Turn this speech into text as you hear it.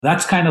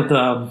That's kind of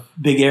the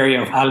big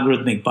area of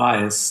algorithmic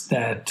bias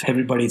that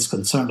everybody's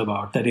concerned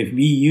about. That if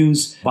we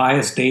use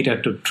biased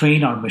data to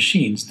train our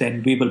machines,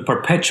 then we will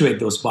perpetuate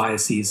those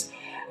biases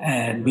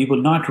and we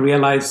will not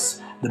realize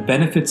the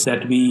benefits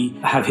that we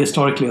have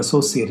historically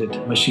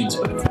associated machines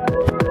with.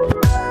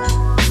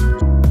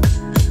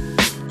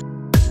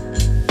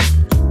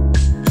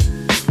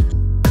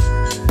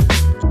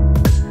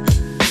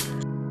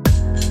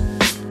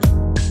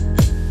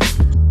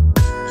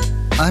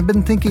 I've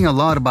been thinking a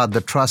lot about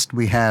the trust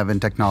we have in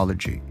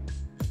technology.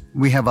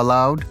 We have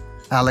allowed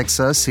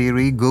Alexa,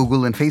 Siri,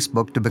 Google, and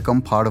Facebook to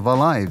become part of our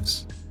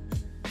lives.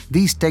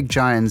 These tech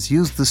giants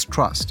use this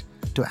trust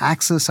to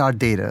access our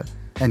data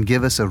and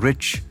give us a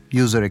rich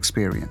user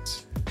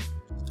experience.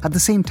 At the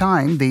same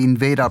time, they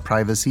invade our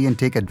privacy and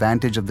take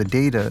advantage of the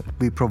data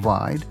we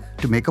provide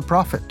to make a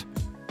profit.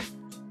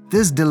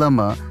 This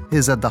dilemma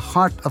is at the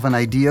heart of an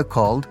idea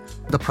called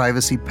the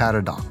privacy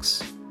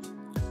paradox.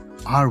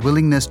 Our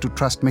willingness to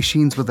trust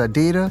machines with our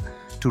data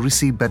to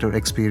receive better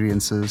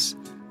experiences,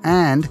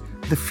 and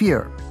the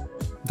fear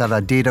that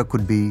our data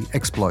could be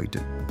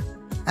exploited.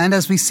 And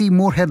as we see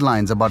more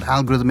headlines about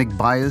algorithmic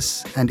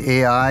bias and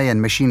AI and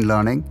machine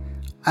learning,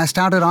 I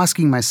started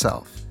asking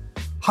myself,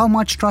 how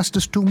much trust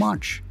is too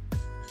much?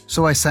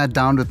 So I sat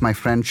down with my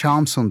friend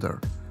Shyam Sunder,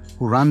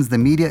 who runs the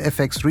Media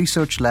FX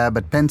Research Lab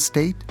at Penn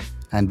State,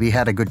 and we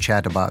had a good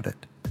chat about it.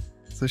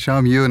 So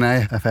Shyam, you and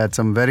I have had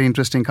some very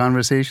interesting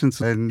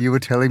conversations, and you were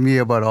telling me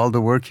about all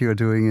the work you're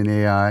doing in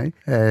AI.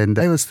 And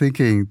I was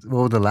thinking,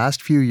 over the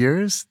last few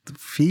years, the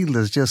field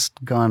has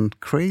just gone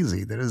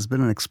crazy. There has been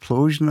an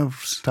explosion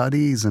of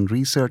studies and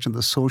research on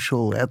the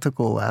social,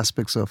 ethical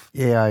aspects of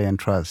AI and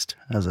trust,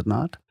 has it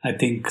not? I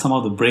think some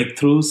of the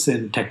breakthroughs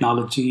in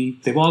technology,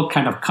 they've all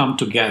kind of come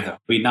together.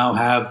 We now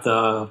have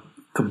the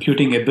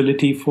computing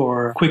ability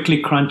for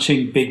quickly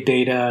crunching big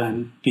data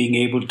and being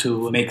able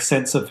to make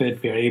sense of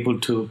it. We are able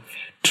to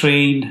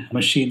train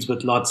machines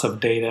with lots of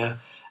data.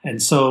 And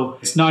so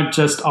it's not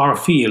just our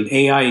field.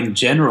 AI in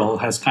general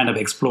has kind of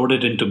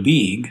exploded into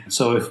being.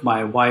 So if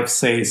my wife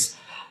says,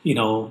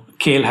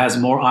 kale has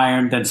more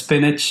iron than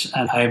spinach,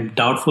 and I'm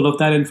doubtful of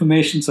that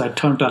information, so I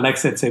turn to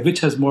Alexa and say,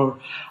 which has more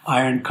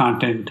iron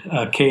content,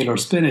 kale or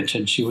spinach?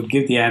 And she would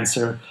give the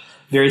answer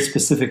very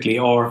specifically,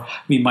 or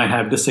we might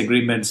have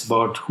disagreements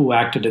about who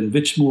acted in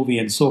which movie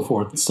and so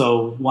forth.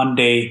 So one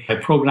day I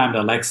programmed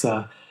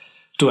Alexa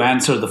to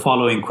answer the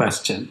following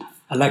question.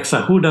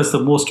 Alexa, who does the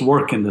most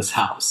work in this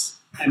house?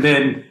 And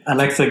then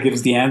Alexa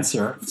gives the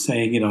answer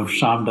saying,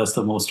 Shyam does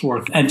the most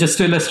work. And just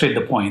to illustrate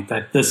the point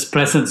that this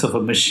presence of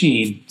a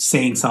machine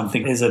saying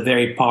something is a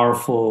very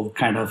powerful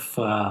kind of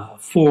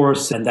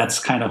force, and that's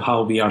kind of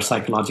how we are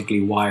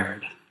psychologically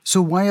wired.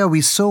 So why are we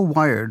so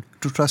wired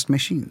to trust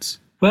machines?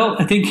 Well,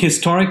 I think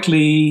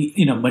historically,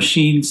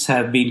 machines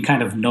have been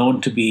kind of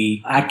known to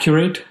be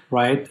accurate,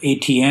 right?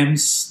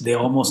 ATMs, they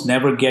almost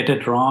never get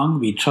it wrong.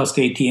 We trust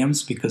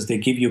ATMs because they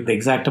give you the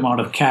exact amount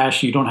of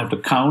cash you don't have to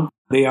count.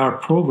 They are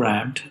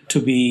programmed to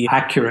be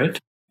accurate.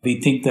 We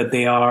think that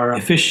they are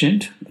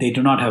efficient. They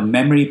do not have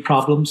memory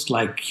problems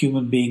like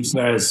human beings,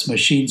 whereas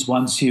machines,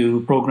 once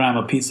you program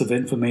a piece of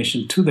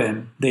information to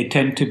them, they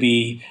tend to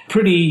be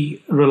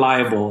pretty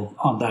reliable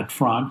on that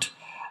front.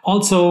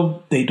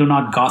 Also, they do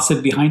not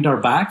gossip behind our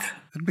back.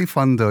 It'd be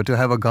fun, though, to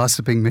have a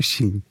gossiping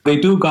machine. They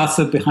do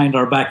gossip behind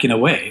our back in a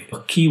way. A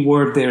key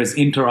word there is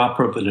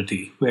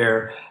interoperability,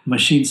 where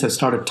machines have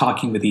started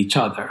talking with each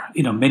other.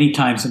 Many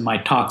times in my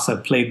talks,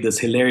 I've played this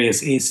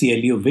hilarious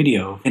ACLU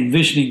video,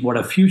 envisioning what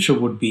a future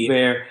would be,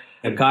 where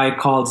a guy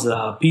calls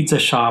a pizza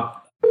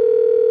shop.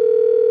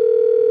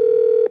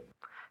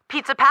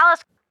 Pizza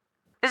Palace.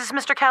 Is this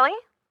Mr. Kelly?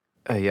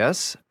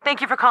 Yes? Thank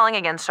you for calling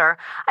again, sir.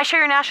 I show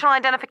your national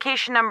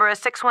identification number as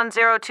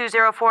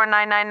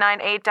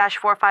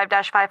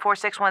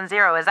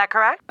 610-204-9998-45-54610. Is that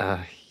correct?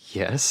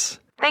 Yes.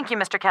 Thank you,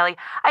 Mr. Kelly.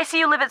 I see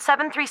you live at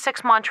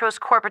 736 Montrose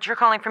Court, but you're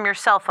calling from your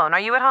cell phone. Are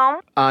you at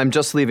home? I'm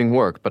just leaving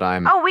work, but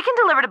I'm... Oh, we can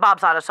deliver to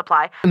Bob's Auto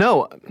Supply.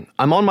 No,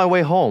 I'm on my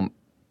way home.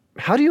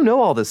 How do you know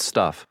all this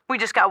stuff? We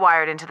just got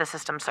wired into the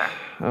system, sir.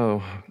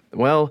 Oh,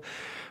 well,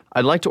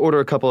 I'd like to order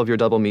a couple of your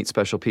double meat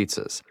special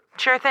pizzas.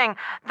 Sure thing.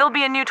 There'll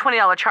be a new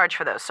 $20 charge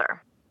for those, sir.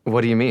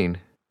 What do you mean?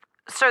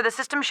 Sir, the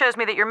system shows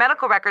me that your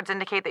medical records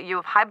indicate that you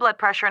have high blood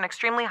pressure and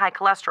extremely high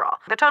cholesterol.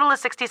 The total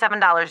is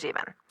 $67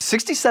 even.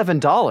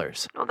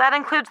 $67? Well, that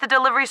includes the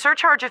delivery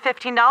surcharge of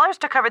 $15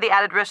 to cover the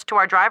added risk to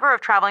our driver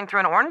of traveling through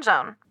an orange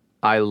zone.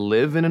 I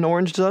live in an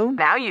orange zone?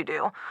 Now you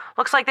do.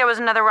 Looks like there was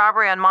another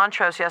robbery on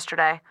Montrose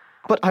yesterday.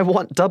 But I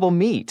want double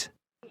meat.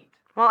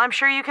 Well, I'm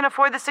sure you can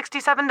afford the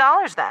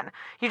 $67 then.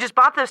 You just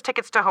bought those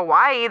tickets to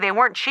Hawaii. They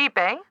weren't cheap,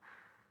 eh?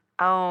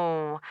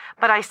 Oh,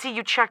 but I see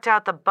you checked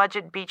out the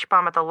budget beach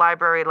bum at the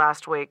library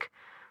last week.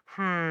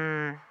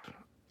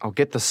 I'll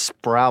get the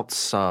Sprout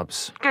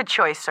subs. Good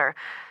choice, sir.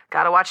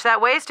 Gotta watch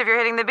that waist if you're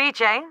hitting the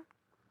beach, eh?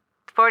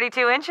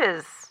 42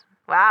 inches.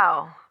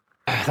 Wow.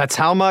 That's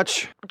how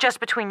much? Just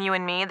between you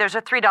and me, there's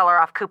a $3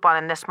 off coupon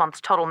in this month's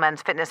Total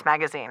Men's Fitness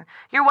magazine.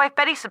 Your wife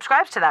Betty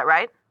subscribes to that,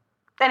 right?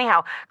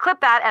 Anyhow,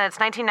 clip that and it's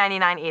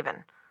 $19.99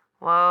 even.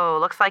 Whoa,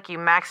 looks like you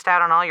maxed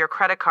out on all your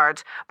credit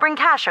cards. Bring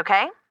cash,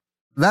 okay?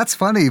 That's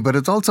funny, but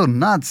it's also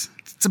nuts.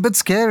 It's a bit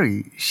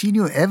scary. She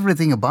knew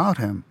everything about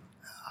him.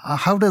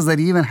 How does that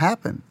even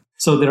happen?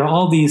 So there are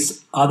all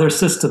these other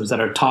systems that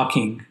are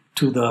talking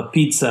to the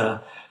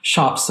pizza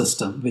shop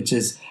system, which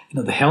is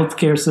the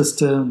healthcare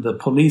system, the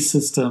police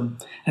system,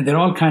 and they're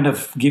all kind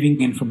of giving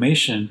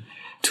information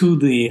to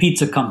the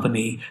pizza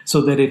company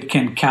so that it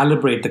can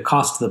calibrate the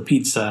cost of the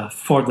pizza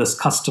for this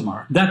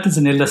customer. That is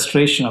an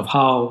illustration of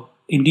how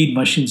indeed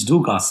machines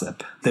do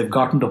gossip. They've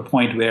gotten to a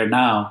point where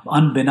now,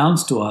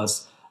 unbeknownst to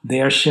us, they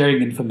are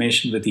sharing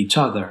information with each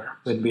other.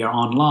 When we are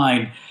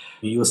online,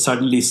 you will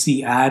suddenly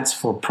see ads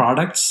for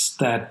products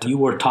that you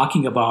were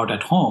talking about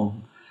at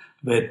home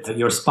with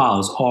your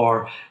spouse.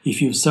 Or if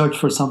you search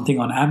for something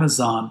on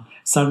Amazon,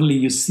 suddenly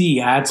you see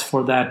ads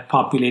for that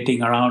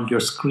populating around your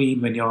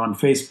screen when you're on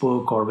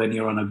Facebook or when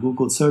you're on a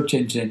Google search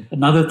engine.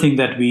 Another thing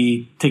that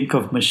we think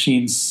of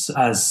machines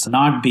as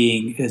not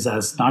being is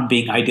as not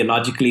being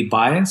ideologically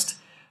biased.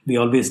 We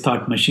always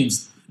thought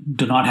machines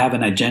do not have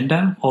an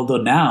agenda,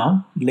 although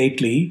now,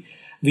 lately,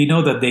 we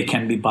know that they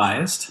can be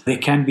biased. They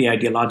can be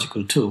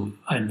ideological too,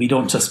 and we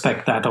don't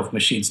suspect that of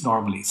machines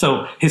normally.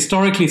 So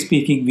historically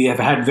speaking, we have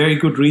had very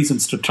good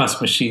reasons to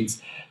trust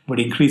machines, but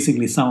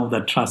increasingly some of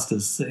that trust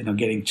is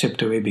getting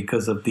chipped away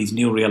because of these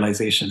new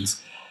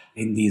realizations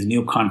in these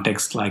new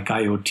contexts like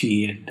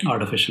IoT and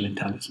artificial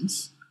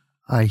intelligence.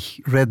 I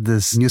read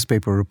this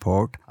newspaper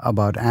report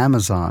about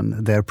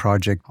Amazon, their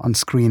project on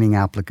screening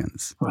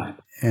applicants. Right.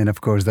 And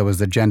of course, there was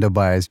the gender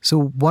bias. So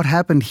what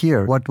happened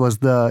here? What was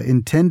the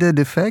intended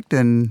effect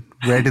and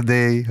where did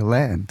they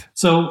land?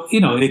 So,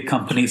 big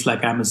companies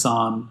like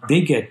Amazon, they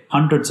get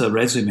hundreds of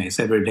resumes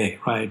every day,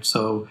 right?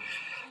 So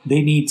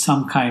they need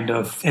some kind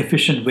of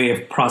efficient way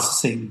of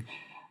processing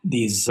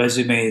these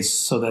resumes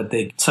so that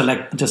they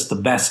select just the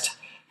best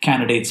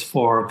candidates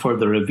for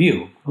the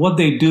review. What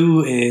they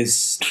do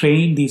is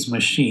train these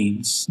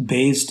machines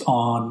based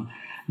on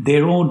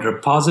their own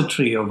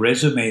repository of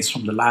resumes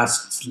from the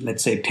last,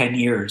 let's say, 10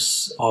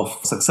 years of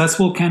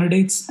successful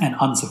candidates and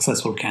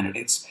unsuccessful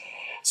candidates.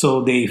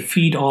 So they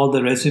feed all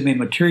the resume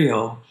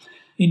material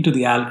into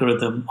the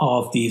algorithm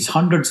of these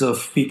hundreds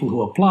of people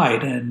who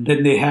applied, and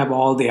then they have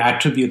all the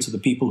attributes of the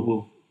people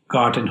who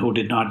got and who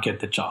did not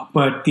get the job.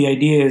 But the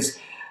idea is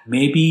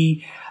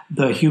maybe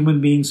the human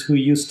beings who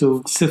used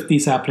to sift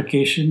these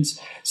applications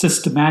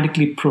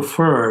systematically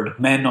preferred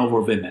men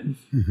over women,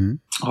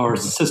 or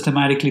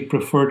systematically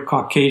preferred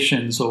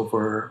Caucasians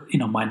over,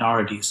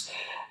 minorities.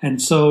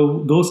 And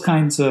so those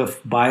kinds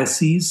of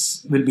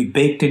biases will be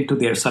baked into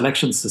their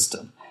selection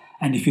system.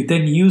 And if you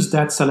then use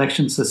that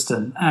selection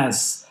system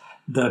as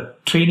the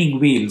training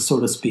wheel,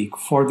 so to speak,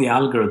 for the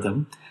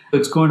algorithm,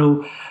 it's going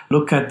to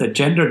look at the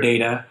gender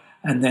data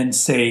and then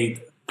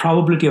say,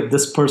 probability of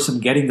this person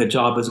getting the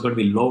job is going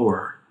to be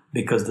lower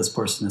because this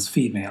person is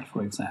female,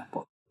 for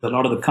example. A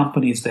lot of the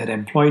companies that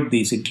employed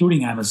these,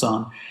 including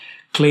Amazon,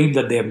 claim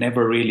that they have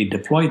never really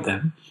deployed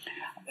them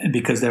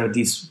because there are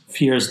these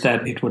fears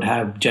that it would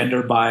have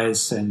gender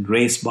bias and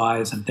race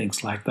bias and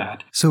things like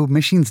that. So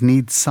machines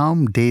need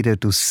some data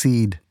to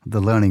seed the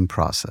learning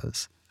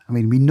process. I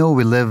mean, we know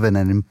we live in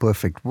an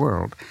imperfect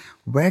world.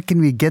 Where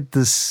can we get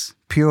this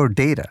pure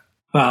data?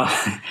 Well,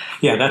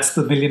 yeah, that's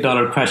the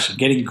million-dollar question.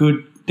 Getting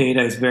good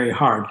data is very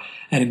hard.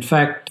 And in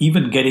fact,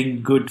 even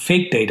getting good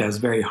fake data is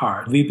very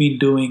hard. We've been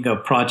doing a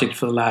project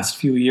for the last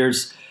few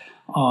years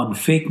on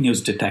fake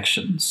news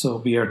detection. So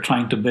we are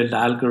trying to build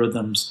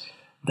algorithms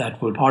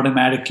that would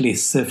automatically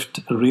sift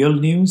real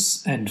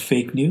news and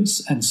fake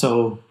news. And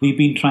so we've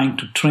been trying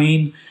to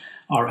train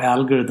our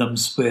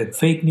algorithms with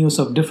fake news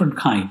of different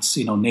kinds,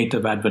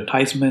 native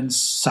advertisements,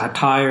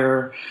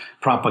 satire,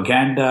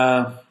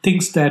 propaganda,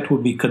 things that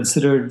would be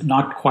considered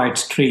not quite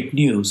straight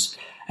news.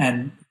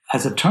 And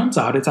as it turns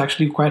out, it's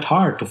actually quite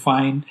hard to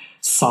find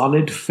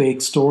solid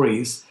fake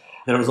stories.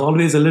 There is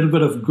always a little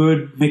bit of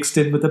good mixed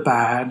in with the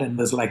bad, and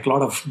there's like a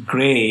lot of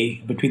gray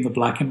between the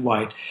black and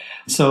white.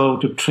 So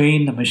to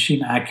train the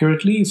machine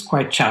accurately is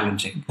quite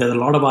challenging. There are a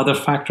lot of other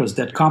factors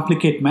that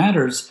complicate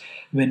matters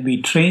when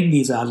we train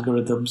these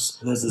algorithms.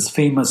 There's this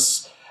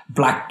famous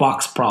black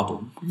box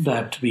problem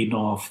that we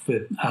know of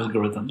with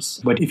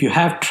algorithms. But if you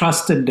have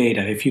trust in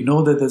data, if you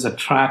know that there's a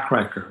track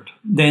record,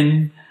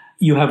 then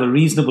you have a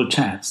reasonable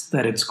chance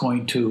that it's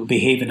going to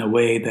behave in a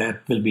way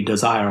that will be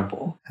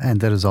desirable. And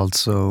there is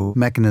also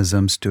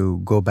mechanisms to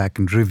go back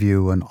and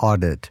review and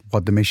audit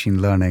what the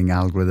machine learning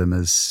algorithm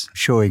is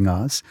showing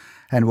us.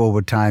 And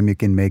over time, you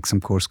can make some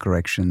course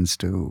corrections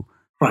to...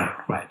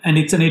 Right. And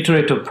it's an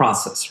iterative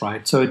process,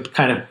 right? So it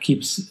kind of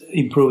keeps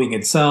improving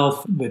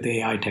itself with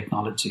AI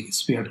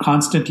technologies. We are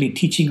constantly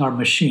teaching our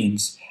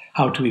machines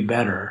how to be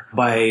better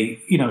by,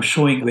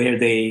 showing where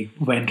they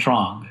went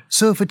wrong.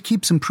 So if it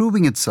keeps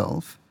improving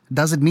itself,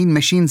 does it mean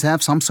machines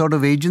have some sort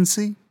of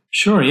agency?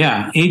 Sure,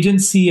 yeah.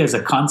 Agency as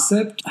a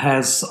concept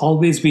has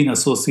always been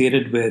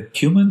associated with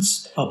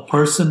humans. A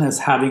person as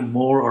having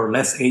more or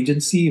less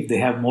agency if they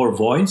have more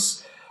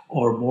voice,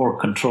 or more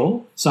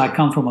control. So I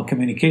come from a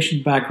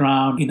communication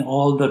background. In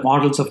all the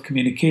models of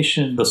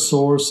communication, the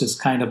source is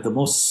kind of the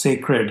most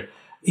sacred,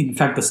 in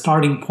fact, the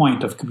starting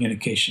point of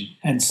communication.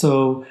 And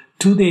so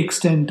to the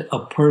extent a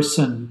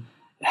person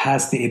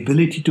has the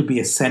ability to be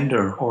a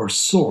sender or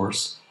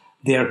source,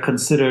 they are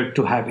considered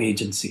to have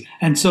agency.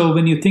 And so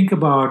when you think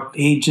about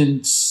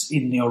agents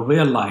in your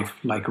real life,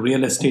 like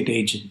real estate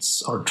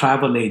agents or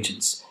travel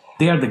agents,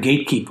 they are the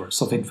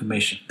gatekeepers of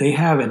information. They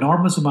have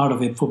enormous amount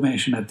of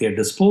information at their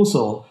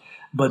disposal,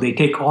 but they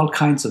take all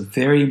kinds of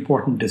very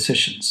important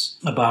decisions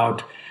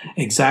about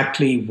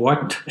exactly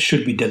what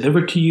should be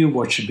delivered to you,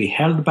 what should be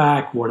held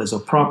back, what is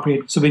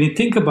appropriate. So when you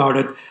think about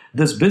it,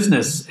 this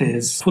business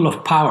is full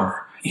of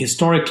power.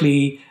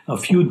 Historically, a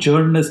few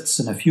journalists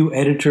and a few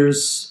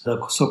editors,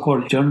 the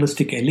so-called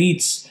journalistic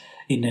elites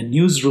in a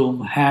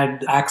newsroom,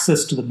 had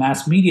access to the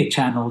mass media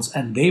channels,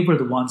 and they were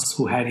the ones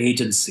who had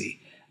agency.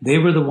 They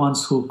were the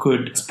ones who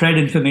could spread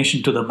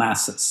information to the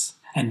masses.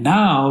 And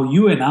now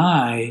you and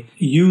I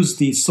use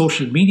these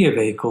social media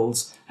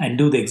vehicles and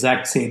do the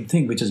exact same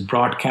thing, which is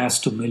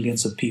broadcast to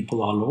millions of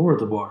people all over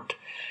the world.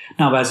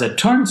 Now, as it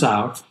turns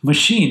out,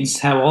 machines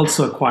have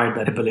also acquired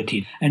that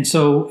ability. And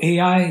so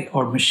AI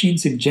or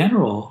machines in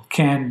general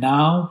can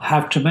now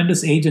have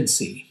tremendous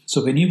agency.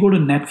 So when you go to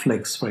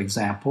Netflix, for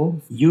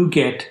example, you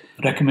get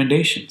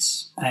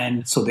recommendations.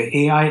 And so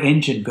the AI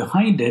engine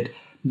behind it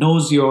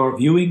knows your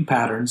viewing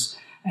patterns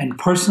and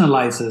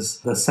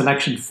personalizes the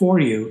selection for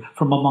you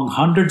from among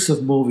hundreds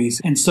of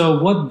movies. And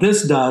so what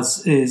this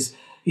does is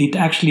it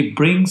actually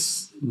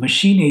brings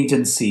machine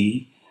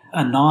agency,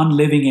 a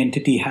non-living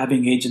entity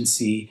having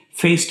agency,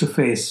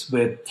 face-to-face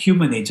with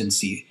human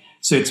agency.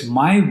 So it's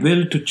my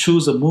will to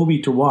choose a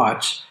movie to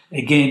watch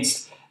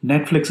against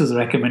Netflix's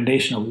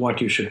recommendation of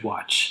what you should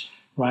watch,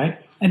 right?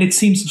 And it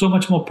seems so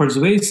much more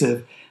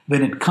persuasive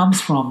when it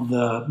comes from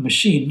the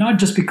machine, not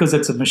just because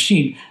it's a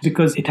machine,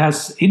 because it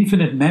has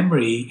infinite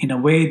memory in a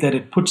way that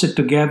it puts it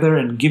together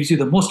and gives you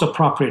the most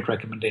appropriate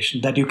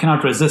recommendation that you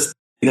cannot resist.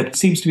 That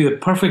seems to be the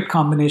perfect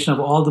combination of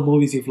all the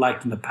movies you've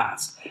liked in the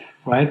past,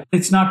 right?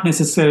 It's not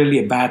necessarily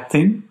a bad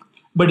thing,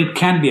 but it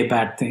can be a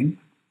bad thing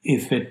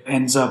if it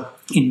ends up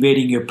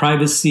invading your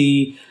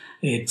privacy.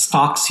 It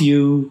stalks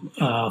you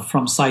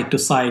from site to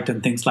site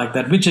and things like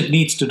that, which it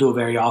needs to do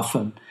very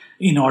often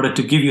in order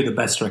to give you the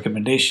best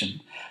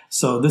recommendation.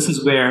 So this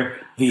is where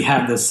we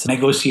have this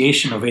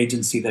negotiation of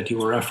agency that you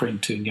were referring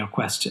to in your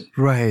question.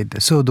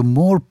 Right. So the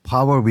more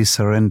power we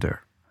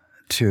surrender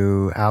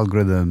to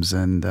algorithms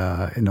and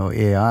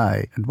AI,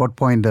 at what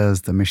point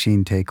does the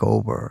machine take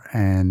over?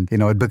 And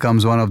it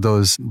becomes one of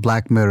those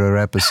Black Mirror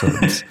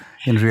episodes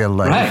in real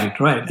life.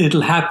 Right.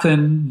 It'll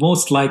happen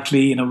most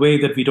likely in a way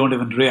that we don't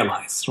even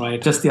realize,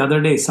 right? Just the other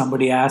day,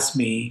 somebody asked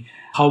me,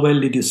 how well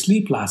did you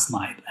sleep last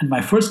night? And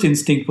my first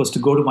instinct was to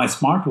go to my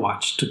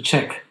smartwatch to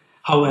check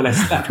how well I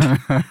slept.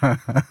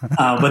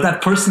 But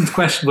that person's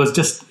question was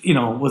just,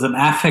 was an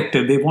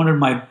affective. They wanted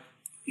my,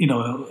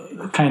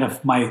 kind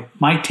of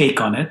my take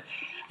on it.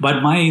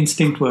 But my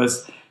instinct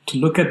was to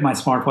look at my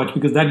smartwatch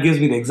because that gives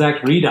me the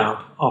exact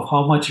readout of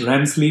how much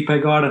REM sleep I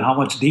got and how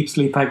much deep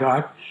sleep I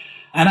got.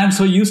 And I'm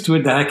so used to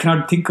it that I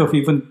cannot think of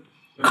even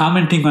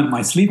commenting on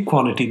my sleep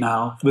quality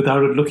now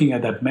without looking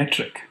at that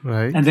metric.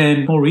 Right. And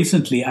then more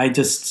recently, I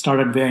just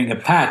started wearing a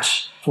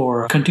patch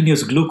for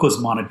continuous glucose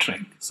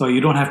monitoring. So you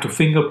don't have to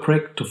finger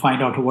prick to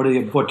find out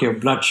what your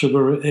blood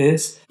sugar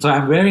is. So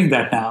I'm wearing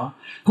that now.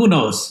 Who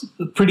knows?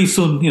 Pretty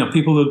soon,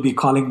 people will be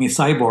calling me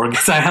cyborg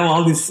because I have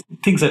all these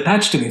things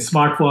attached to me,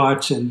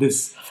 smartwatch and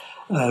this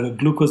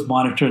glucose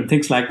monitor and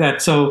things like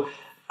that. So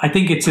I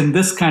think it's in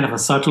this kind of a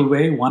subtle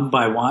way, one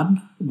by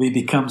one, we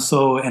become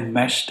so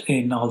enmeshed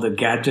in all the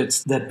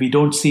gadgets that we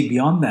don't see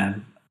beyond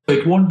them.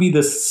 It won't be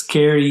the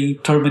scary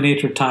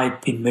Terminator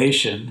type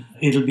invasion.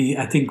 It'll be,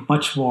 I think,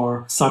 much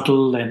more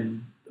subtle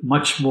and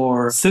much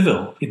more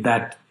civil in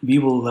that we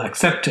will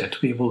accept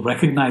it, we will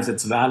recognize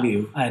its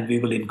value, and we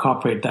will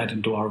incorporate that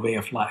into our way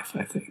of life,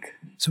 I think.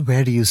 So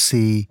where do you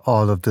see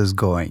all of this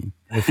going?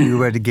 If you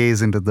were to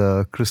gaze into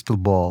the crystal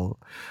ball,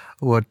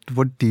 what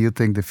do you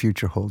think the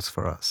future holds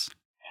for us?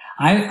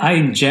 I,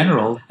 in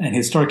general, and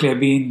historically, I've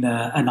been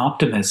an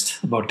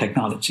optimist about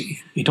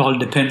technology. It all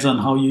depends on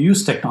how you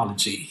use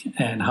technology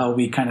and how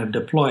we kind of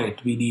deploy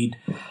it. We need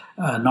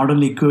not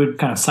only good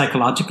kind of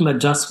psychological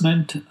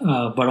adjustment,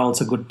 but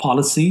also good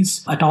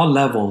policies at all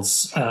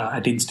levels,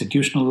 at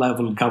institutional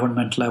level,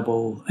 government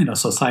level,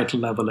 societal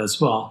level as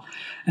well.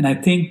 And I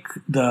think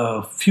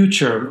the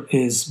future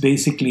is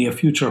basically a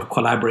future of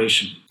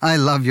collaboration. I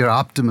love your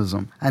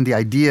optimism and the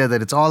idea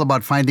that it's all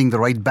about finding the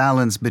right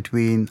balance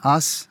between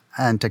us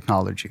and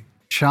technology.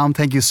 Shyam,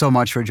 thank you so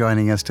much for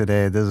joining us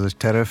today. This was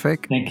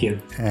terrific. Thank you.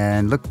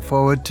 And look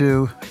forward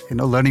to,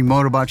 learning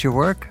more about your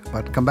work,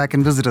 but come back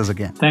and visit us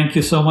again. Thank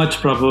you so much,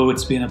 Prabhu.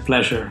 It's been a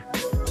pleasure.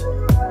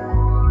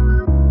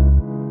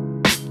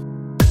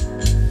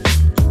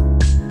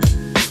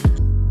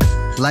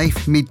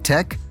 Life Meet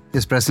Tech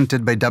is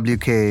presented by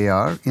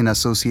WKAR in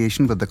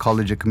association with the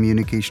College of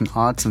Communication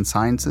Arts and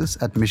Sciences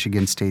at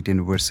Michigan State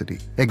University.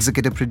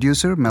 Executive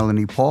producer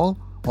Melanie Paul,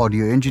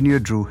 audio engineer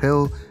Drew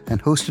Hill,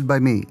 and hosted by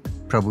me,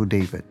 Prabhu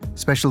David.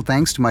 Special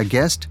thanks to my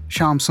guest,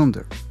 Shyam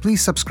Sundar.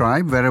 Please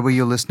subscribe wherever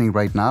you're listening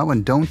right now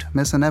and don't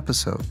miss an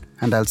episode.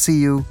 And I'll see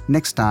you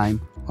next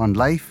time on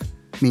Life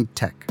Meet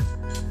Tech.